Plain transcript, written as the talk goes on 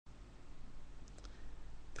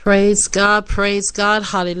Praise God,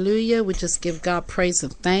 hallelujah. We just give God praise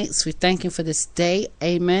and thanks. We thank Him for this day,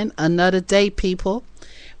 amen. Another day, people.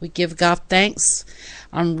 We give God thanks.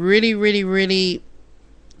 I'm really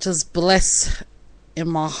just blessed in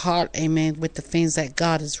my heart, amen, with the things that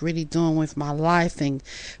God is really doing with my life and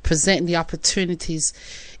presenting the opportunities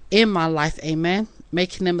in my life, amen,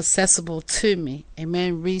 making them accessible to me,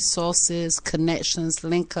 amen. Resources, connections,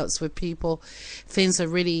 link ups with people, things are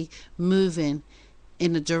really moving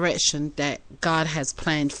in the direction that God has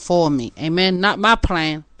planned for me, amen. Not my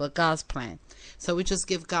plan, but God's plan. So we just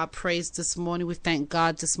give God praise this morning. We thank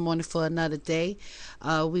God this morning for another day.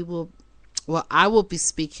 I will be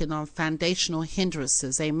speaking on foundational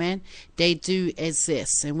hindrances, amen. They do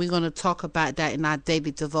exist, and we're going to talk about that in our daily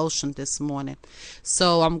devotion this morning.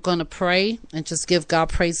 So I'm going to pray and just give God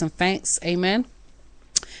praise and thanks, amen.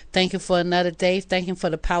 Thank you for another day. Thank Him for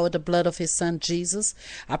the power of the blood of His Son Jesus.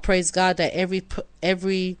 I praise God that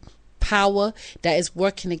every power that is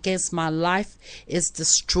working against my life is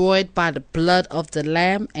destroyed by the blood of the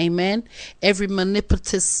Lamb, amen. Every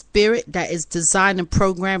manipulative spirit that is designed and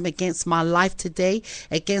programmed against my life today,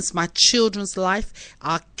 against my children's life,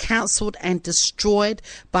 are canceled and destroyed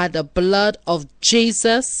by the blood of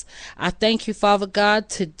Jesus. I thank you, Father God.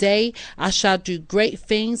 Today I shall do great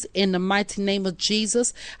things in the mighty name of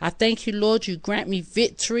Jesus. I thank you, Lord, you grant me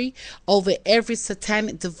victory over every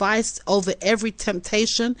satanic device, over every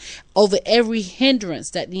temptation, over every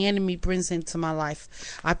hindrance that the enemy brings into my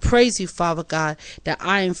life. I praise you, Father God, that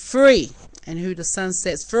I am free, and who the Son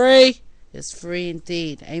sets free is free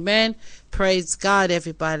indeed, amen. Praise God,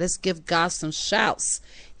 everybody. Let's give God some shouts.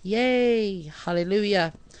 Yay,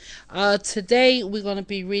 hallelujah. Today we're going to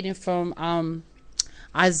be reading from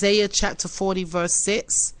Isaiah chapter 40 verse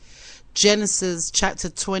 6, Genesis chapter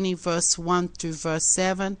 20 verse 1 through verse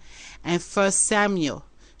 7, and 1 Samuel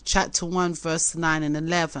chapter 1 verse 9 and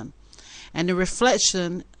 11. And the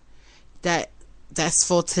reflection that's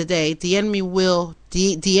for today: the enemy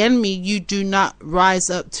you do not rise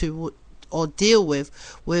up to or deal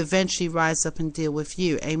with will eventually rise up and deal with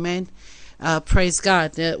you, amen. Praise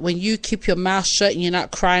God. When you keep your mouth shut and you're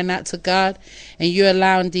not crying out to God, and you're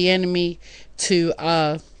allowing the enemy to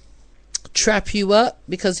trap you up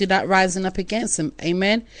because you're not rising up against him,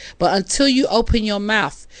 amen. But until you open your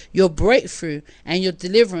mouth, your breakthrough and your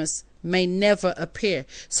deliverance may never appear.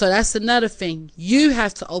 So that's another thing. You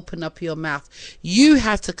have to open up your mouth. You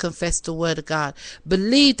have to confess the word of God.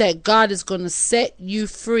 Believe that God is going to set you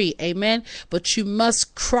free, amen. But you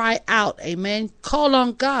must cry out, amen. Call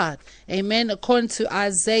on God, amen. According to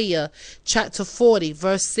Isaiah chapter 40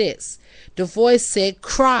 verse 6, the voice said,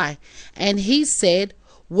 cry. And he said,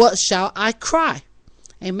 what shall I cry?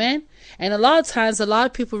 Amen. And a lot of times, a lot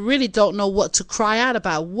of people really don't know what to cry out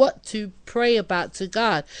about, what to pray about to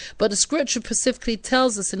God. But the scripture specifically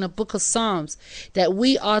tells us in the book of Psalms that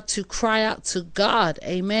we are to cry out to God.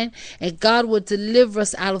 Amen. And God will deliver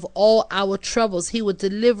us out of all our troubles. He will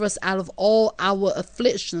deliver us out of all our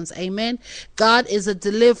afflictions. Amen. God is a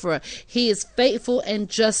deliverer. He is faithful and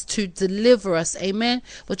just to deliver us. Amen.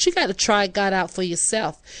 But you got to try God out for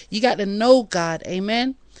yourself. You got to know God.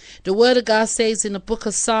 Amen. The word of God says in the book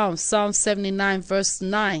of Psalms, Psalm 79 verse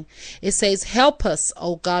 9, it says, help us,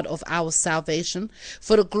 O God of our salvation,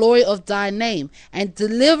 for the glory of thy name, and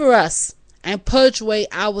deliver us and purge away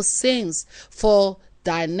our sins for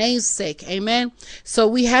thy name's sake. Amen. So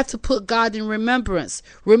we have to put God in remembrance.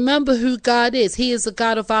 Remember who God is. He is the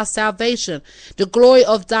God of our salvation. The glory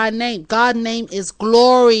of thy name. God's name is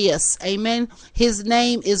glorious. Amen. His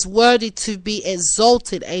name is worthy to be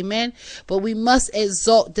exalted. Amen. But we must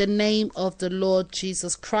exalt the name of the Lord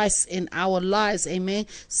Jesus Christ in our lives. Amen.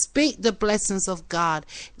 Speak the blessings of God.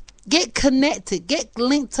 Get connected, get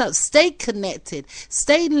linked up, stay connected,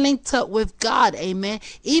 stay linked up with God, amen.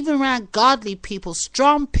 Even around godly people,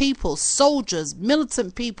 strong people, soldiers,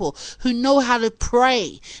 militant people who know how to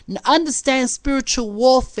pray, understand spiritual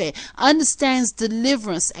warfare, understands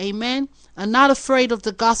deliverance, amen. Are not afraid of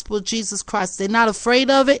the gospel of Jesus Christ. They're not afraid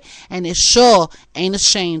of it, and they sure ain't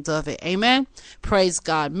ashamed of it. Amen. Praise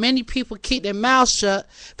God. Many people keep their mouths shut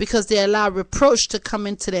because they allow reproach to come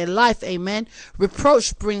into their life. Amen.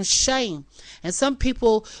 Reproach brings shame. And some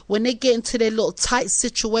people, when they get into their little tight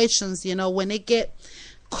situations, when they get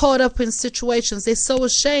caught up in situations, they're so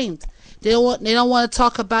ashamed. They don't want to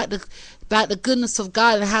talk about the goodness of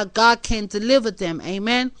God and how God can deliver them.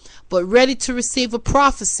 Amen. But ready to receive a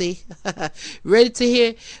prophecy, ready to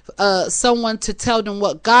hear someone to tell them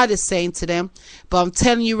what God is saying to them. But I'm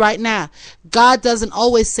telling you right now, God doesn't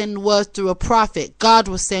always send word through a prophet. God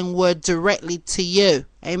will send word directly to you.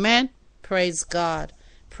 Amen. Praise God.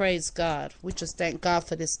 Praise God. We just thank God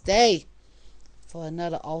for this day. for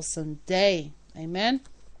another awesome day. Amen.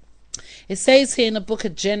 It says here in the book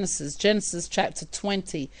of Genesis chapter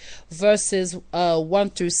 20, verses 1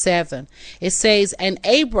 through 7. It says, "And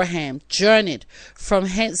Abraham journeyed from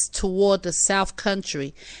hence toward the south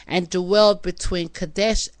country, and dwelled between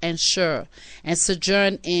Kadesh and Shur, and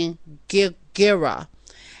sojourned in Gerar.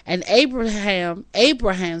 And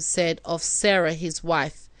Abraham said of Sarah his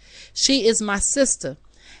wife, She is my sister.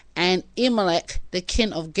 And Amalek, the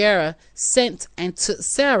king of Gerar, sent and took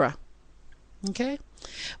Sarah." Okay.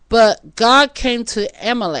 "But God came to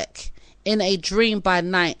Amalek in a dream by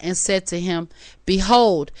night, and said to him,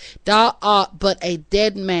 Behold, thou art but a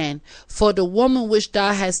dead man, for the woman which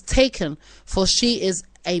thou hast taken, for she is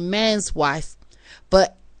a man's wife.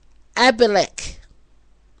 But Abimelech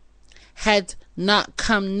had not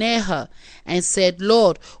come near her, and said,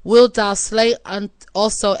 Lord, wilt thou slay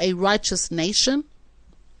also a righteous nation?"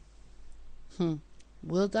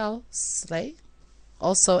 Wilt thou slay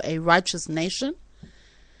also a righteous nation?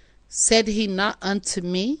 "Said he not unto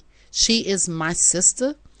me, She is my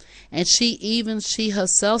sister? And she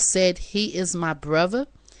herself said, He is my brother.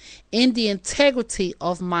 In the integrity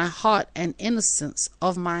of my heart and innocence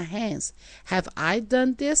of my hands have I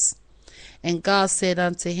done this?" And God said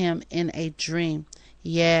unto him in a dream,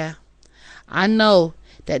 "Yea, I know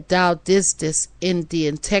that thou didst this in the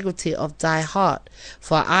integrity of thy heart,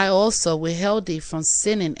 for I also withheld thee from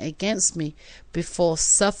sinning against me, before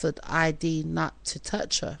suffered I thee not to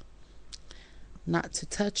touch her." Not to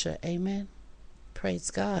touch her. Amen.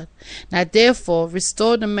 Praise God. "Now therefore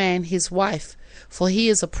restore the man his wife, for he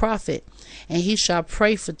is a prophet, and he shall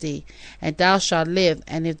pray for thee, and thou shalt live.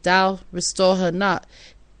 And if thou restore her not,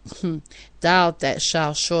 thou that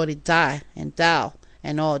shalt surely die, and thou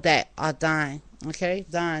and all that are dying." Okay,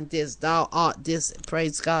 dying this, thou art this.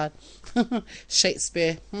 Praise God.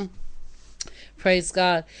 Shakespeare. Praise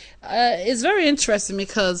God. It's very interesting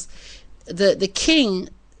because the king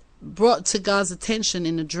brought to God's attention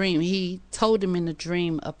in a dream. He told him in a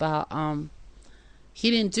dream about he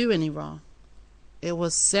didn't do any wrong. It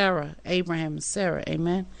was Sarah, Abraham and Sarah.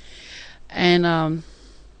 Amen. And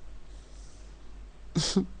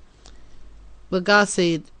but God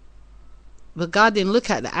said, but God didn't look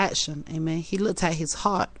at the action. Amen. He looked at his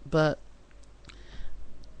heart. But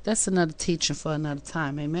that's another teaching for another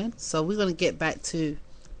time. Amen. So we're going to get back to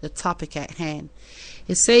the topic at hand.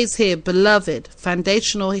 It says here, "Beloved,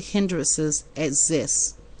 foundational hindrances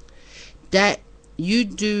exist. That you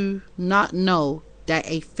do not know that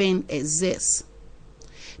a thing exists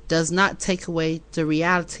does not take away the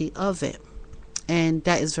reality of it." And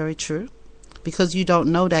that is very true. Because you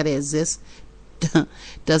don't know that it exists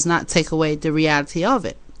does not take away the reality of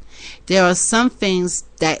it. There are some things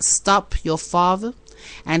that stop your father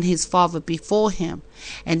and his father before him,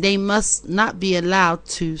 and they must not be allowed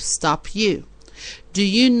to stop you. Do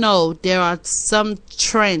you know there are some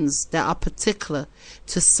trends that are particular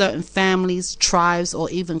to certain families, tribes, or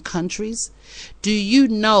even countries? Do you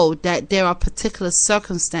know that there are particular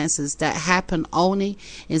circumstances that happen only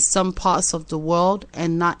in some parts of the world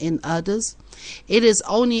and not in others? It is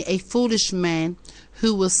only a foolish man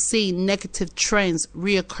who will see negative trends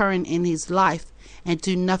reoccurring in his life and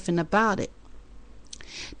do nothing about it.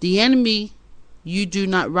 The enemy you do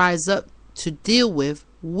not rise up to deal with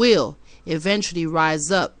will eventually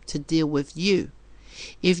rise up to deal with you.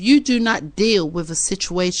 If you do not deal with a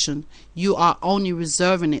situation, you are only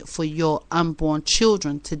reserving it for your unborn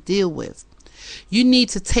children to deal with. You need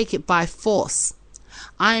to take it by force.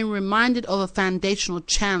 I am reminded of a foundational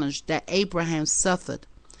challenge that Abraham suffered.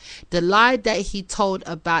 The lie that he told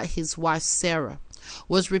about his wife Sarah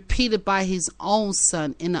was repeated by his own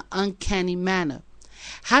son in an uncanny manner.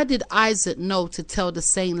 How did Isaac know to tell the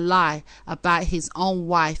same lie about his own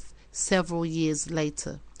wife several years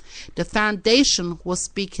later? The foundation was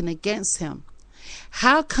speaking against him.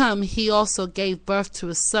 How come he also gave birth to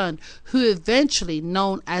a son who eventually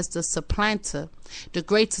known as the supplanter, the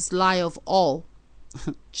greatest lie of all,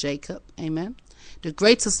 Jacob? Amen. The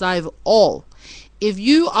greatest lie of all. If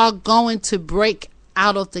you are going to break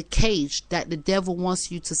out of the cage that the devil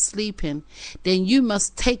wants you to sleep in, then you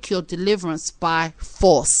must take your deliverance by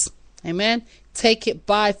force. Amen. Take it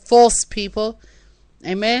by force, people.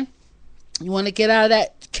 Amen. You want to get out of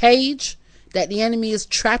that cage that the enemy is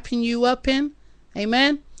trapping you up in?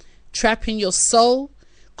 Amen. Trapping your soul,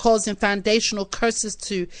 causing foundational curses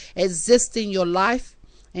to exist in your life.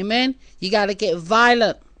 Amen. You got to get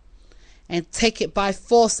violent and take it by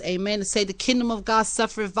force. Amen. And say the kingdom of God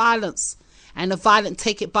suffereth violence, and the violent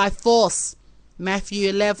take it by force. Matthew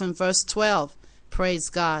 11 verse 12. Praise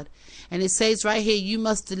God. And it says right here, you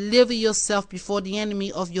must deliver yourself before the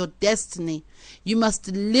enemy of your destiny. You must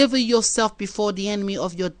deliver yourself before the enemy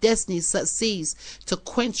of your destiny succeeds to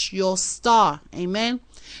quench your star. Amen.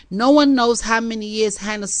 No one knows how many years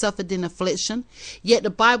Hannah suffered in affliction, yet the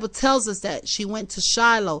Bible tells us that she went to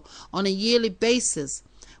Shiloh on a yearly basis.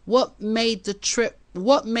 What made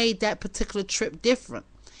that particular trip different?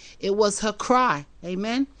 It was her cry.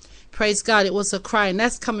 Amen. Praise God. It was her cry. And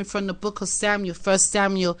that's coming from the book of Samuel, 1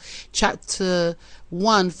 Samuel chapter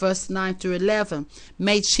 1, verse 9 through 11.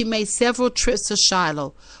 She made several trips to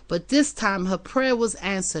Shiloh, but this time her prayer was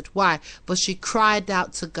answered. Why? But she cried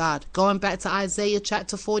out to God. Going back to Isaiah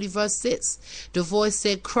chapter 40, verse 6, the voice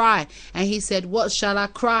said, cry. And he said, what shall I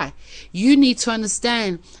cry? You need to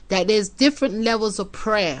understand that there's different levels of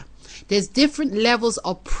prayer. There's different levels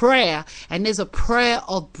of prayer, and there's a prayer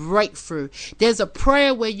of breakthrough. There's a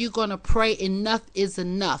prayer where you're going to pray enough is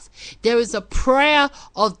enough. There is a prayer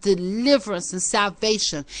of deliverance and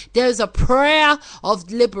salvation. There is a prayer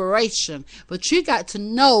of liberation. But you got to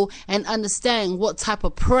know and understand what type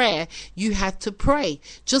of prayer you have to pray.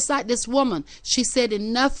 Just like this woman, she said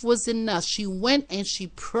enough was enough. She went and she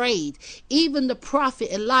prayed. Even the prophet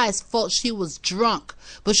Elias thought she was drunk,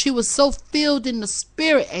 but she was so filled in the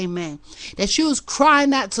spirit, amen, that she was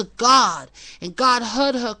crying out to God, and God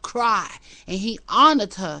heard her cry, and he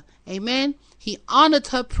honored her. Amen. He honored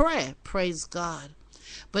her prayer. Praise God.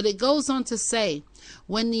 But it goes on to say,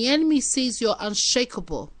 when the enemy sees you're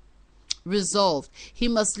unshakable resolve, he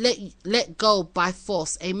must let go by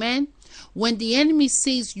force. Amen. When the enemy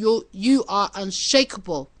sees you are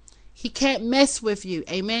unshakable, he can't mess with you.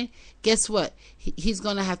 Amen. Guess what? He's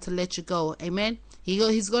going to have to let you go. Amen.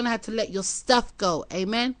 He's going to have to let your stuff go.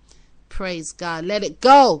 Amen. Praise God. Let it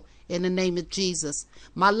go in the name of Jesus.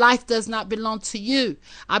 My life does not belong to you.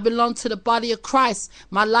 I belong to the body of Christ.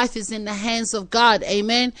 My life is in the hands of God.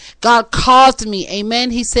 Amen. God carved me.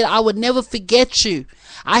 Amen. He said, I would never forget you.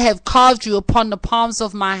 I have carved you upon the palms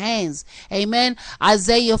of my hands. Amen.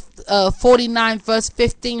 Isaiah 49 verse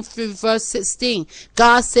 15 through verse 16.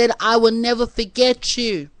 God said, I will never forget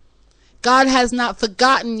you. God has not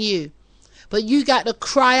forgotten you. But you got to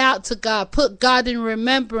cry out to God. Put God in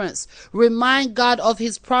remembrance. Remind God of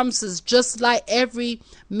his promises, just like every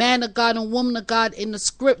man of God and woman of God in the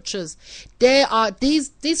scriptures. There are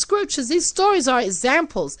these scriptures, these stories are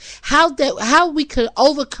examples how we could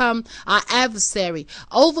overcome our adversary,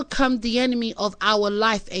 overcome the enemy of our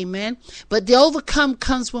life. Amen. But the overcome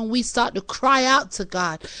comes when we start to cry out to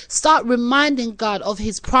God. Start reminding God of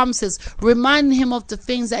his promises, reminding him of the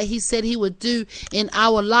things that he said he would do in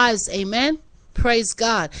our lives. Amen. Praise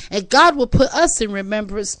God. And God will put us in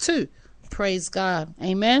remembrance too. Praise God.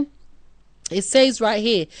 Amen. It says right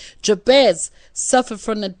here, Jabez suffered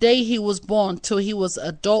from the day he was born till he was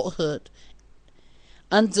adulthood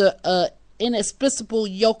under an inexplicable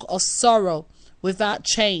yoke of sorrow without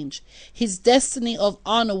change. His destiny of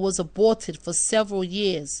honor was aborted for several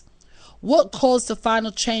years. What caused the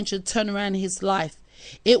final change and turn around in his life?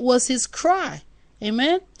 It was his cry.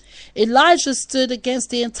 Amen. Elijah stood against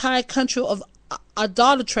the entire country of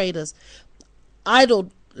idolaters.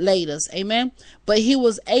 Amen. But he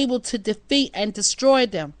was able to defeat and destroy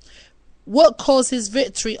them. What caused his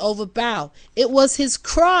victory over Baal? It was his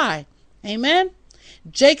cry. Amen.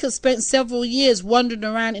 Jacob spent several years wandering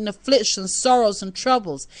around in affliction, sorrows, and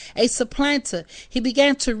troubles. A supplanter, he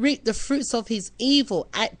began to reap the fruits of his evil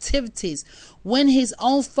activities when his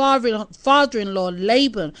own father-in-law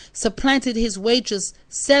Laban supplanted his wages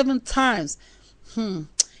 7 times.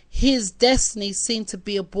 His destiny seemed to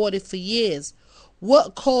be aborted for years.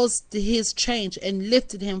 What caused his change and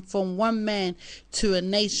lifted him from one man to a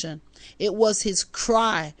nation? It was his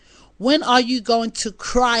cry. When are you going to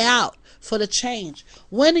cry out for the change?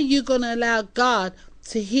 When are you going to allow God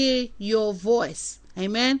to hear your voice?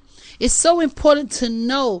 Amen. It's so important to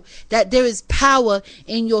know that there is power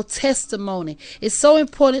in your testimony. It's so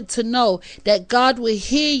important to know that God will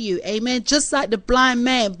hear you. Amen. Just like the blind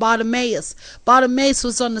man, Bartimaeus. Bartimaeus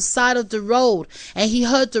was on the side of the road and he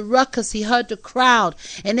heard the ruckus. He heard the crowd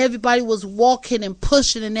and everybody was walking and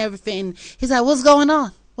pushing and everything. He's like, what's going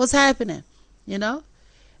on? What's happening? You know?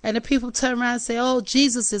 And the people turn around and say, oh,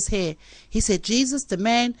 Jesus is here. He said, Jesus, the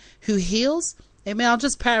man who heals? Amen. I'm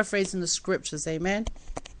just paraphrasing the scriptures. Amen.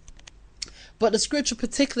 But the scripture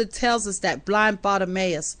particularly tells us that blind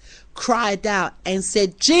Bartimaeus cried out and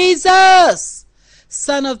said, Jesus,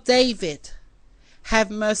 Son of David, have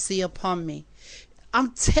mercy upon me.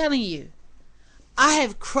 I'm telling you, I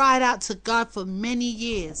have cried out to God for many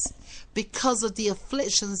years. because of the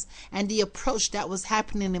afflictions and the approach that was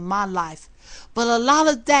happening in my life. But a lot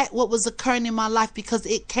of that, what was occurring in my life, because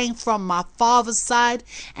it came from my father's side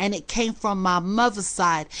and it came from my mother's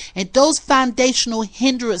side. And those foundational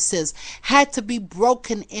hindrances had to be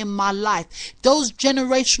broken in my life. Those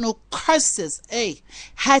generational curses,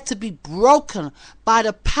 had to be broken by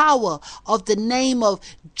the power of the name of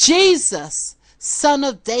Jesus, Son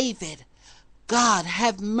of David. God,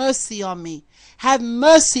 have mercy on me. Have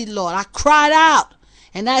mercy, Lord. I cried out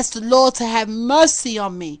and asked the Lord to have mercy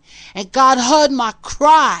on me. And God heard my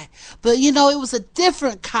cry. But it was a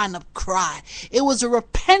different kind of cry. It was a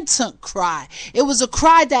repentant cry. It was a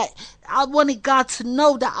cry that I wanted God to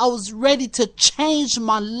know that I was ready to change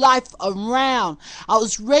my life around. I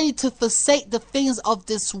was ready to forsake the things of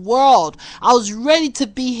this world. I was ready to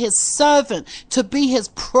be his servant, to be his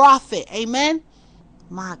prophet. Amen.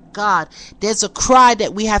 My God, there's a cry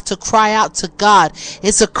that we have to cry out to God.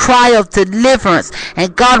 It's a cry of deliverance.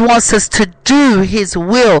 And God wants us to do his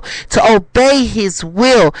will, to obey his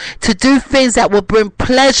will, to do things that will bring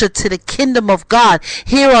pleasure to the kingdom of God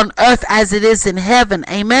here on earth as it is in heaven.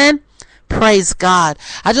 Amen. Praise God.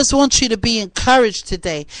 I just want you to be encouraged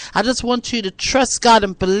today. I just want you to trust God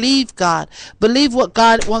and believe God. Believe what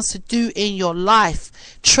God wants to do in your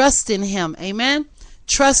life. Trust in him. Amen.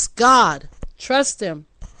 Trust God. Trust him.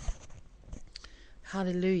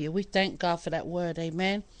 Hallelujah. We thank God for that word.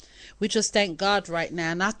 Amen. We just thank God right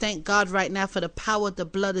now. And I thank God right now for the power of the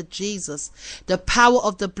blood of Jesus. The power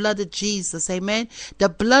of the blood of Jesus. Amen. The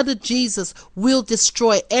blood of Jesus will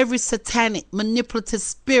destroy every satanic manipulative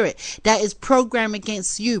spirit that is programmed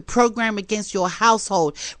against you, programmed against your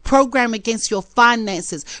household, programmed against your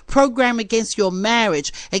finances, programmed against your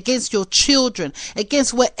marriage, against your children,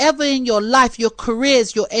 against whatever in your life, your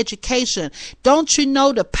careers, your education. Don't you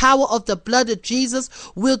know the power of the blood of Jesus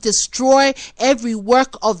will destroy every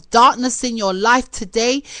work of darkness in your life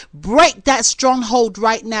today? Break that stronghold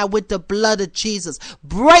right now with the blood of Jesus.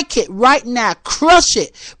 Break it right now. Crush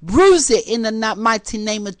it. Bruise it in the mighty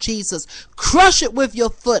name of Jesus. Crush it with your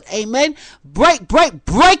foot. Amen. Break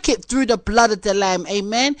it through the blood of the Lamb.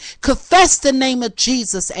 Amen. Confess the name of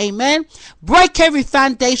Jesus. Amen. Break every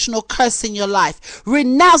foundational curse in your life.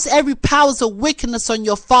 Renounce every powers of wickedness on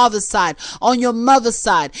your father's side, on your mother's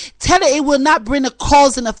side. Tell it will not bring a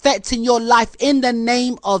cause and effect in your life in the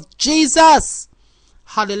name of Jesus.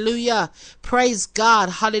 Hallelujah. Praise God.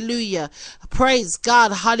 Hallelujah. Praise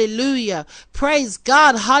God. Hallelujah. Praise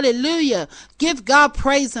God. Hallelujah. Give God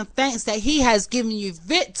praise and thanks that he has given you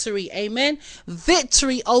victory. Amen.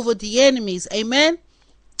 Victory over the enemies. Amen.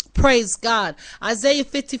 Praise God. Isaiah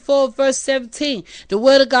 54 verse 17. The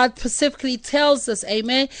word of God specifically tells us,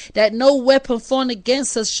 amen, that no weapon formed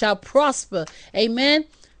against us shall prosper. Amen.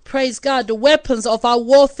 Praise God. The weapons of our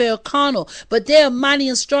warfare are carnal, but they are mighty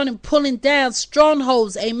and strong in pulling down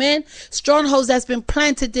strongholds. Amen. Strongholds that's been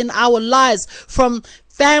planted in our lives from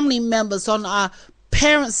family members on our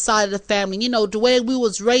parents' side of the family. The way we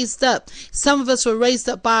was raised up. Some of us were raised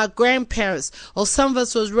up by our grandparents, or some of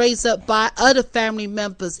us was raised up by other family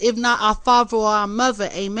members, if not our father or our mother.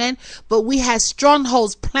 Amen. But we had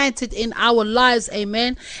strongholds planted in our lives.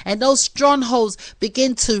 Amen. And those strongholds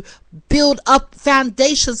begin to build up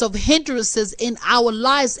foundations of hindrances in our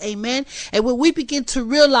lives. Amen. And when we begin to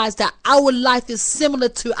realize that our life is similar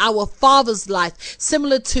to our father's life,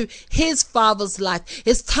 similar to his father's life,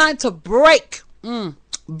 it's time to break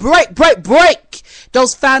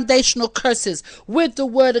those foundational curses with the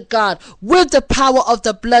word of God, with the power of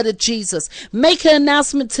the blood of Jesus. Make an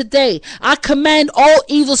announcement today. I command all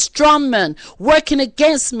evil strongmen working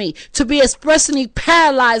against me to be expressly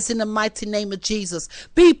paralyzed in the mighty name of Jesus.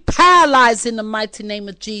 Be paralyzed in the mighty name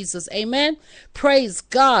of Jesus. Amen. Praise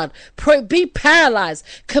God. Be paralyzed.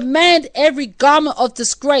 Command every garment of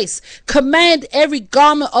disgrace. Command every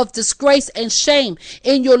garment of disgrace and shame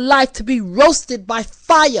in your life to be roasted by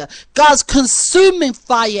fire. God's consuming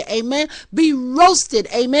fire. Amen. Be roasted.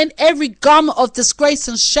 Amen. Every garment of disgrace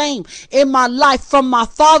and shame in my life, from my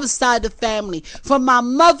father's side of the family, from my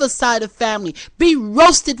mother's side of the family, be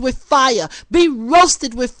roasted with fire. Be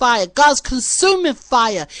roasted with fire. God's consuming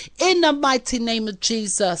fire in the mighty name of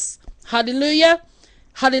Jesus. Hallelujah.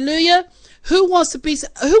 Hallelujah. Who wants to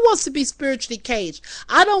be spiritually caged?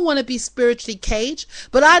 I don't want to be spiritually caged,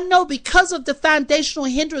 but I know because of the foundational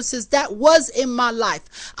hindrances that was in my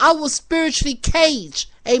life, I was spiritually caged.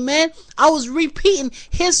 Amen. I was repeating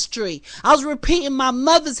history. I was repeating my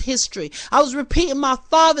mother's history. I was repeating my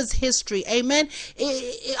father's history. Amen.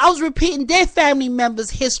 I was repeating their family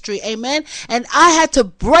members' history. Amen. And I had to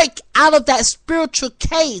break out of that spiritual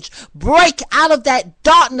cage, break out of that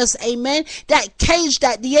darkness. Amen. That cage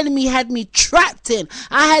that the enemy had me trapped in.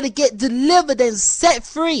 I had to get delivered and set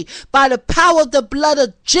free by the power of the blood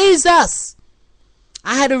of Jesus.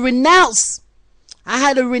 I had to renounce. I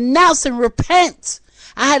had to renounce and repent.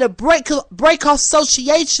 I had to break off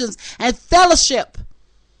associations and fellowship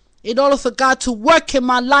in order for God to work in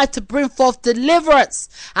my life to bring forth deliverance.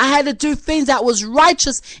 I had to do things that was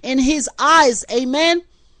righteous in his eyes. Amen.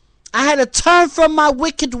 I had to turn from my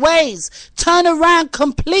wicked ways, turn around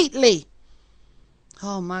completely.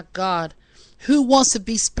 Oh my God. Who wants to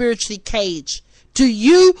be spiritually caged? Do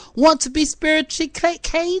you want to be spiritually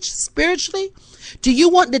caged? Spiritually? Do you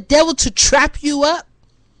want the devil to trap you up?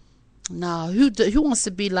 No, who wants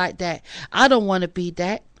to be like that? I don't want to be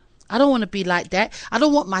that. I don't want to be like that. I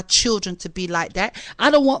don't want my children to be like that.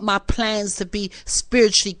 I don't want my plans to be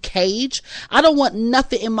spiritually caged. I don't want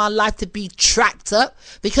nothing in my life to be trapped up,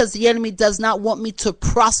 because the enemy does not want me to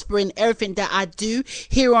prosper in everything that I do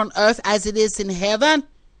here on earth as it is in heaven.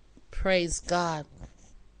 Praise God.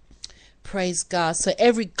 Praise God. So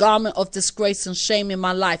every garment of disgrace and shame in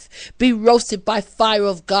my life be roasted by fire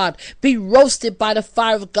of God. Be roasted by the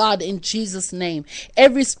fire of God in Jesus' name.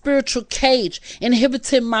 Every spiritual cage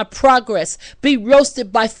inhibiting my progress be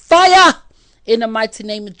roasted by fire in the mighty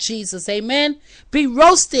name of Jesus. Amen. Be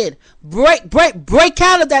roasted. Break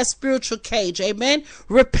out of that spiritual cage. Amen.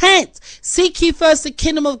 Repent. Seek ye first the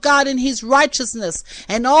kingdom of God and his righteousness,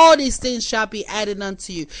 and all these things shall be added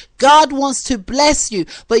unto you. God wants to bless you,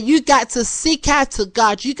 but you got to seek after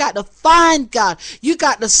God. You got to find God. You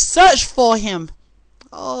got to search for him.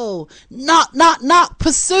 Oh, not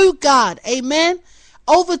pursue God. Amen.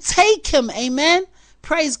 Overtake him. Amen.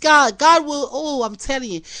 Praise God. God will, I'm telling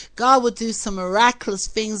you, God will do some miraculous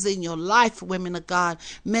things in your life, women of God,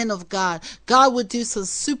 men of God. God will do some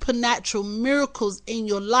supernatural miracles in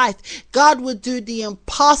your life. God will do the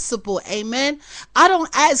impossible. Amen. I don't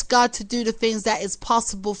ask God to do the things that is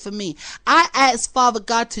possible for me. I ask Father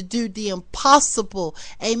God to do the impossible.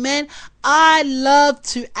 Amen. I love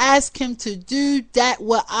to ask him to do that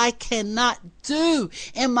what I cannot do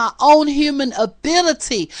in my own human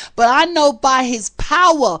ability. But I know by his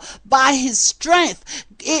power, by his strength,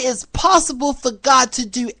 it is possible for God to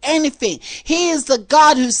do anything. He is the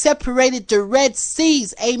God who separated the Red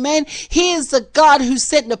Seas. Amen. He is the God who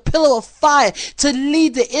sent the pillar of fire to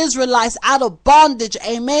lead the Israelites out of bondage.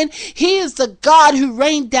 Amen. He is the God who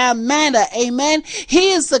rained down manna. Amen.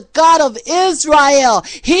 He is the God of Israel.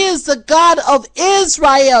 He is the God of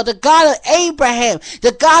Israel, the God of Abraham,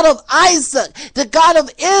 the God of Isaac, the God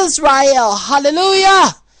of Israel.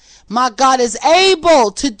 Hallelujah. My God is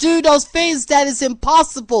able to do those things that is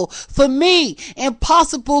impossible for me,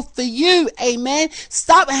 impossible for you. Amen.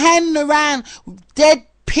 Stop handing around dead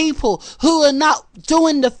people who are not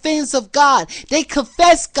doing the things of God. They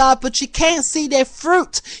confess God, but you can't see their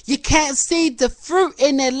fruit. You can't see the fruit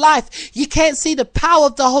in their life. You can't see the power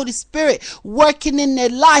of the Holy Spirit working in their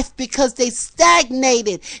life because they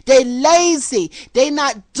stagnated. They lazy. They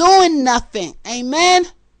not doing nothing. Amen.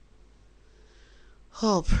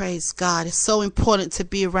 Oh, praise God. It's so important to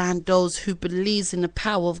be around those who believes in the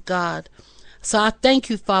power of God. So I thank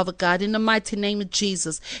you, Father God, in the mighty name of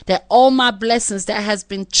Jesus, that all my blessings that has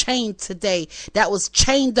been chained today, that was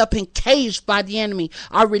chained up and caged by the enemy,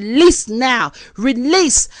 are released now.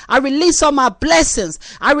 Release. I release all my blessings.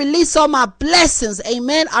 I release all my blessings.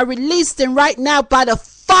 Amen. I release them right now by the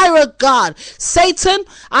fire of God. Satan,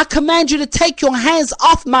 I command you to take your hands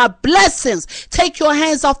off my blessings. Take your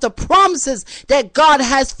hands off the promises that God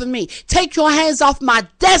has for me. Take your hands off my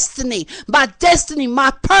destiny. My destiny,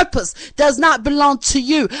 my purpose does not belong to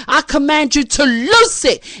you. I command you to loose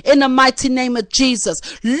it in the mighty name of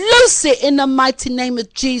Jesus. Loose it in the mighty name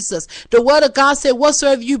of Jesus. The word of God said,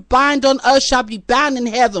 whatsoever you bind on earth shall be bound in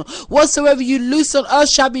heaven. Whatsoever you loose on earth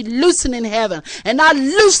shall be loosened in heaven. And I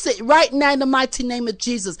loose it right now in the mighty name of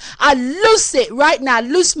Jesus. I loose it right now. I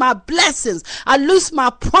loose my blessings. I loose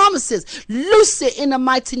my promises. Loose it in the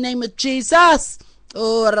mighty name of Jesus.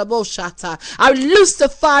 Oh, Raboshata. I loose the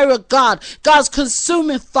fire of God. God's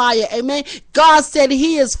consuming fire. Amen. God said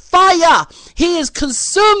he is fire. He is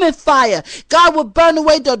consuming fire. God will burn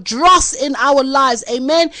away the dross in our lives.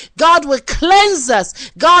 Amen. God will cleanse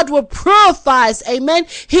us. God will purify us. Amen.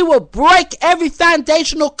 He will break every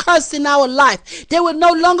foundational curse in our life. There will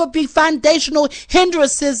no longer be foundational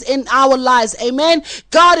hindrances in our lives. Amen.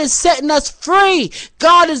 God is setting us free.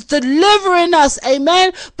 God is delivering us.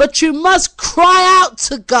 Amen. But you must cry out out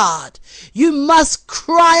to God. You must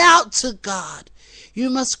cry out to God. You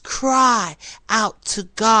must cry out to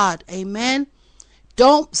God. Amen.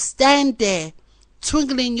 Don't stand there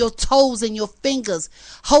twinkling your toes and your fingers,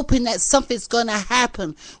 hoping that something's going to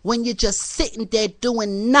happen when you're just sitting there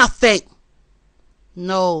doing nothing.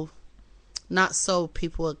 No, not so,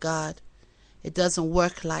 people of God. It doesn't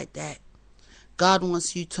work like that. God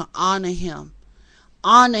wants you to honor him.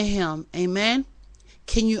 Honor him. Amen.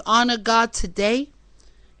 Can you honor God today?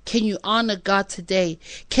 Can you honor God today?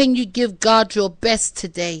 Can you give God your best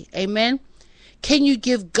today? Amen. Can you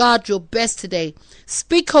give God your best today?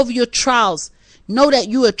 Speak over your trials. Know that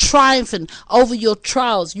you are triumphant over your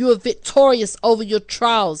trials. You are victorious over your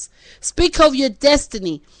trials. Speak over your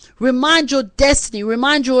destiny. Remind your destiny.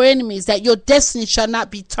 Remind your enemies that your destiny shall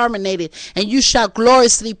not be terminated, and you shall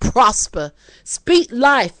gloriously prosper. Speak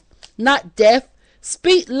life, not death.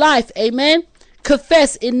 Speak life. Amen.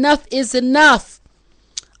 Confess, enough is enough.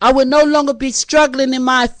 I will no longer be struggling in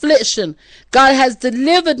my affliction. God has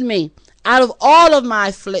delivered me out of all of my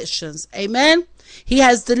afflictions. Amen. He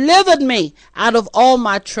has delivered me out of all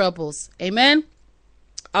my troubles. Amen.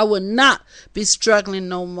 I will not be struggling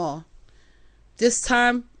no more. This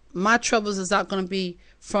time, my troubles is not going to be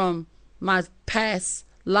from my past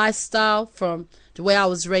lifestyle, from the way I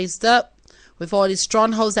was raised up, with all these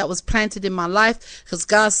strongholds that was planted in my life. Because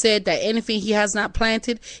God said that anything he has not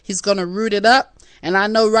planted, he's going to root it up. And I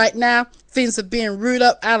know right now, things are being rooted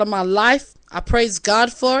up out of my life. I praise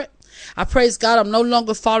God for it. I praise God. I'm no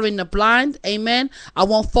longer following the blind. Amen. I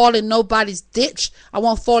won't fall in nobody's ditch. I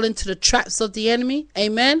won't fall into the traps of the enemy.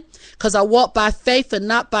 Amen. Because I walk by faith and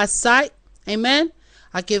not by sight. Amen.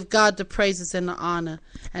 I give God the praises and the honor.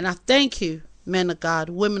 And I thank you, men of God,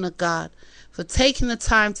 women of God, for taking the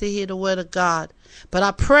time to hear the word of God. But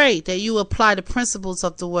I pray that you apply the principles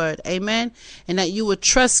of the word. Amen. And that you would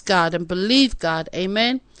trust God and believe God.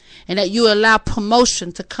 Amen. And that you allow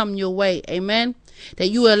promotion to come your way. Amen. That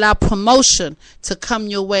you allow promotion to come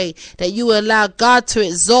your way. That you allow God to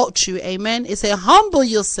exalt you. Amen. It says, humble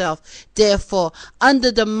yourself, therefore,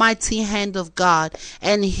 under the mighty hand of God,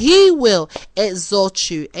 and he will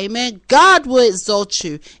exalt you. Amen. God will exalt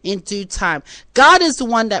you in due time. God is the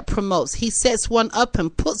one that promotes. He sets one up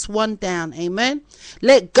and puts one down. Amen.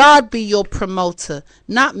 Let God be your promoter,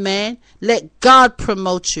 not man. Let God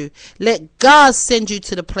promote you. Let God send you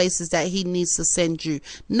to the places that he needs to send you,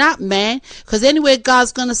 not man. Because anywhere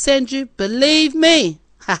God's going to send you, believe me,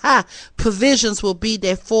 provisions will be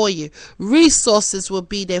there for you. Resources will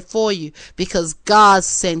be there for you because God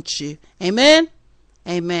sent you. Amen.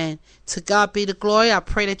 Amen. To God be the glory. I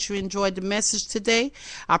pray that you enjoyed the message today.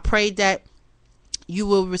 I pray that you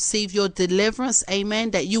will receive your deliverance.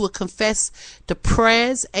 Amen. That you will confess the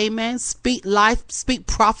prayers. Amen. Speak life. Speak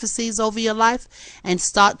prophecies over your life and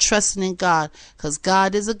start trusting in God, because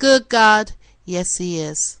God is a good God. Yes, he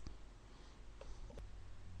is.